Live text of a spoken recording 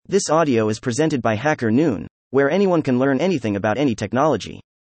This audio is presented by Hacker Noon, where anyone can learn anything about any technology.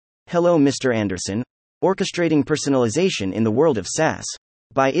 Hello, Mr. Anderson. Orchestrating Personalization in the World of SaaS.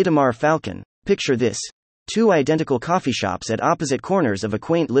 By Itamar Falcon. Picture this: two identical coffee shops at opposite corners of a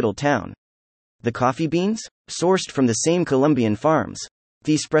quaint little town. The coffee beans? Sourced from the same Colombian farms.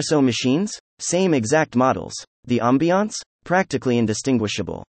 The espresso machines? Same exact models. The ambiance? Practically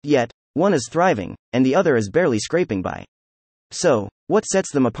indistinguishable. Yet, one is thriving, and the other is barely scraping by. So, what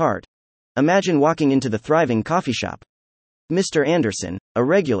sets them apart? Imagine walking into the thriving coffee shop. Mr. Anderson, a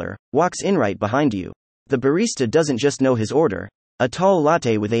regular, walks in right behind you. The barista doesn't just know his order, a tall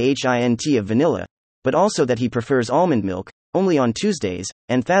latte with a hint of vanilla, but also that he prefers almond milk, only on Tuesdays,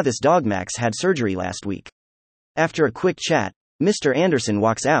 and that this dog Max had surgery last week. After a quick chat, Mr. Anderson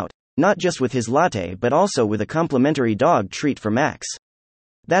walks out, not just with his latte but also with a complimentary dog treat for Max.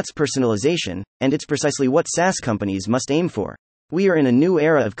 That's personalization, and it's precisely what SaaS companies must aim for. We are in a new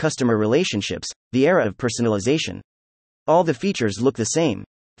era of customer relationships, the era of personalization. All the features look the same.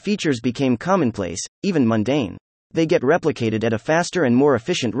 Features became commonplace, even mundane. They get replicated at a faster and more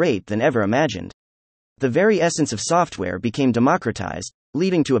efficient rate than ever imagined. The very essence of software became democratized,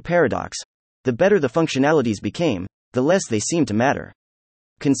 leading to a paradox. The better the functionalities became, the less they seemed to matter.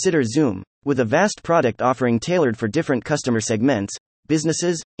 Consider Zoom. With a vast product offering tailored for different customer segments,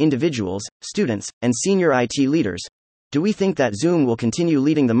 businesses, individuals, students, and senior IT leaders, do we think that Zoom will continue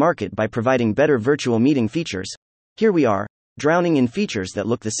leading the market by providing better virtual meeting features? Here we are, drowning in features that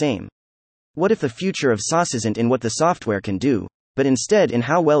look the same. What if the future of SaaS isn't in what the software can do, but instead in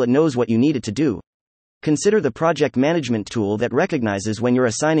how well it knows what you need it to do? Consider the project management tool that recognizes when you're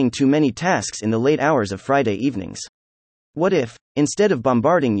assigning too many tasks in the late hours of Friday evenings. What if, instead of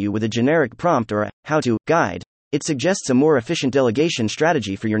bombarding you with a generic prompt or a how-to guide, it suggests a more efficient delegation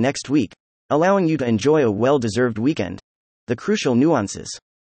strategy for your next week, allowing you to enjoy a well-deserved weekend? The crucial nuances.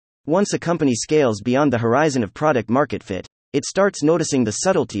 Once a company scales beyond the horizon of product market fit, it starts noticing the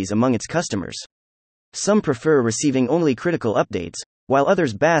subtleties among its customers. Some prefer receiving only critical updates, while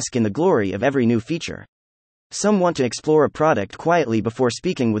others bask in the glory of every new feature. Some want to explore a product quietly before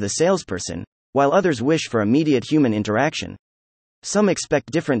speaking with a salesperson, while others wish for immediate human interaction. Some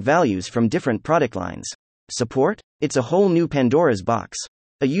expect different values from different product lines. Support? It's a whole new Pandora's box.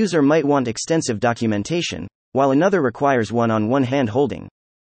 A user might want extensive documentation, while another requires one-on-one hand-holding.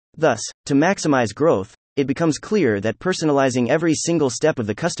 Thus, to maximize growth, it becomes clear that personalizing every single step of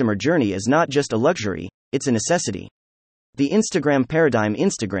the customer journey is not just a luxury, it's a necessity. The Instagram paradigm.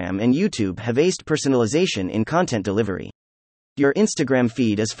 Instagram and YouTube have aced personalization in content delivery. Your Instagram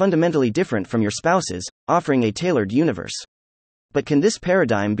feed is fundamentally different from your spouse's, offering a tailored universe. But can this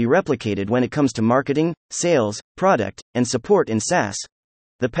paradigm be replicated when it comes to marketing, sales, product, and support in SaaS?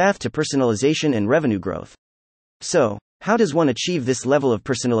 The path to personalization and revenue growth. So, how does one achieve this level of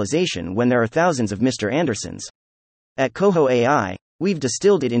personalization when there are thousands of Mr. Andersons? At Coho AI, we've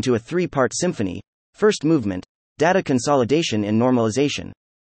distilled it into a three-part symphony. First movement: data consolidation and normalization.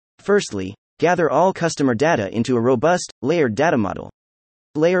 Firstly, gather all customer data into a robust, layered data model.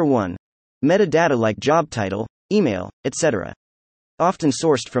 Layer 1. Metadata like job title, email, etc. Often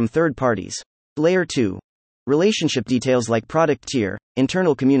sourced from third parties. Layer 2. Relationship details like product tier,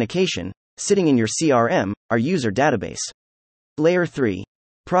 internal communication, sitting in your CRM, our user database. Layer 3.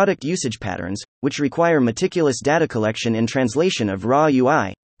 Product usage patterns, which require meticulous data collection and translation of raw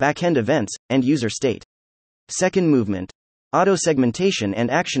UI, backend events, and user state. Second movement: auto-segmentation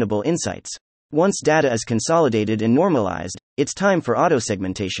and actionable insights. Once data is consolidated and normalized, it's time for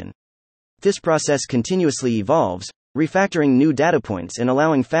auto-segmentation. This process continuously evolves, refactoring new data points and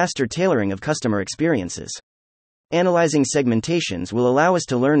allowing faster tailoring of customer experiences. Analyzing segmentations will allow us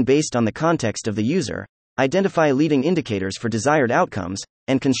to learn based on the context of the user, identify leading indicators for desired outcomes,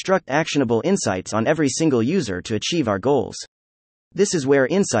 and construct actionable insights on every single user to achieve our goals. This is where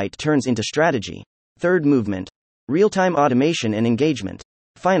insight turns into strategy. Third movement: real-time automation and engagement.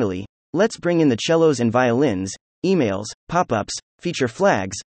 Finally, let's bring in the cellos and violins, emails, pop-ups, feature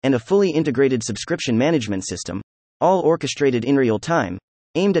flags, and a fully integrated subscription management system, all orchestrated in real time,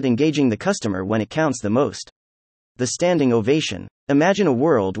 aimed at engaging the customer when it counts the most. The standing ovation. Imagine a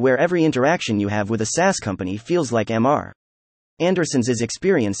world where every interaction you have with a SaaS company feels like Mr. Anderson's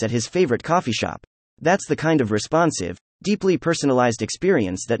experience at his favorite coffee shop. That's the kind of responsive, deeply personalized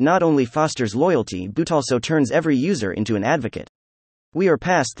experience that not only fosters loyalty but also turns every user into an advocate. We are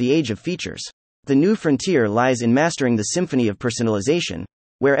past the age of features. The new frontier lies in mastering the symphony of personalization,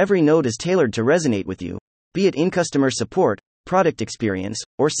 where every note is tailored to resonate with you, be it in customer support, product experience,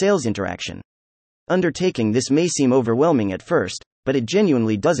 or sales interaction. Undertaking this may seem overwhelming at first, but it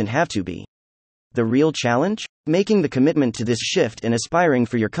genuinely doesn't have to be. The real challenge? Making the commitment to this shift and aspiring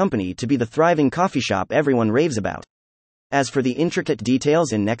for your company to be the thriving coffee shop everyone raves about. As for the intricate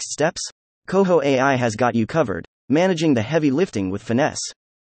details and next steps, Coho AI has got you covered, managing the heavy lifting with finesse.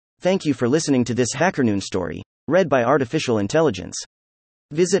 Thank you for listening to this HackerNoon story, read by Artificial Intelligence.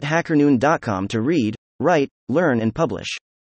 Visit hackernoon.com to read, write, learn, and publish.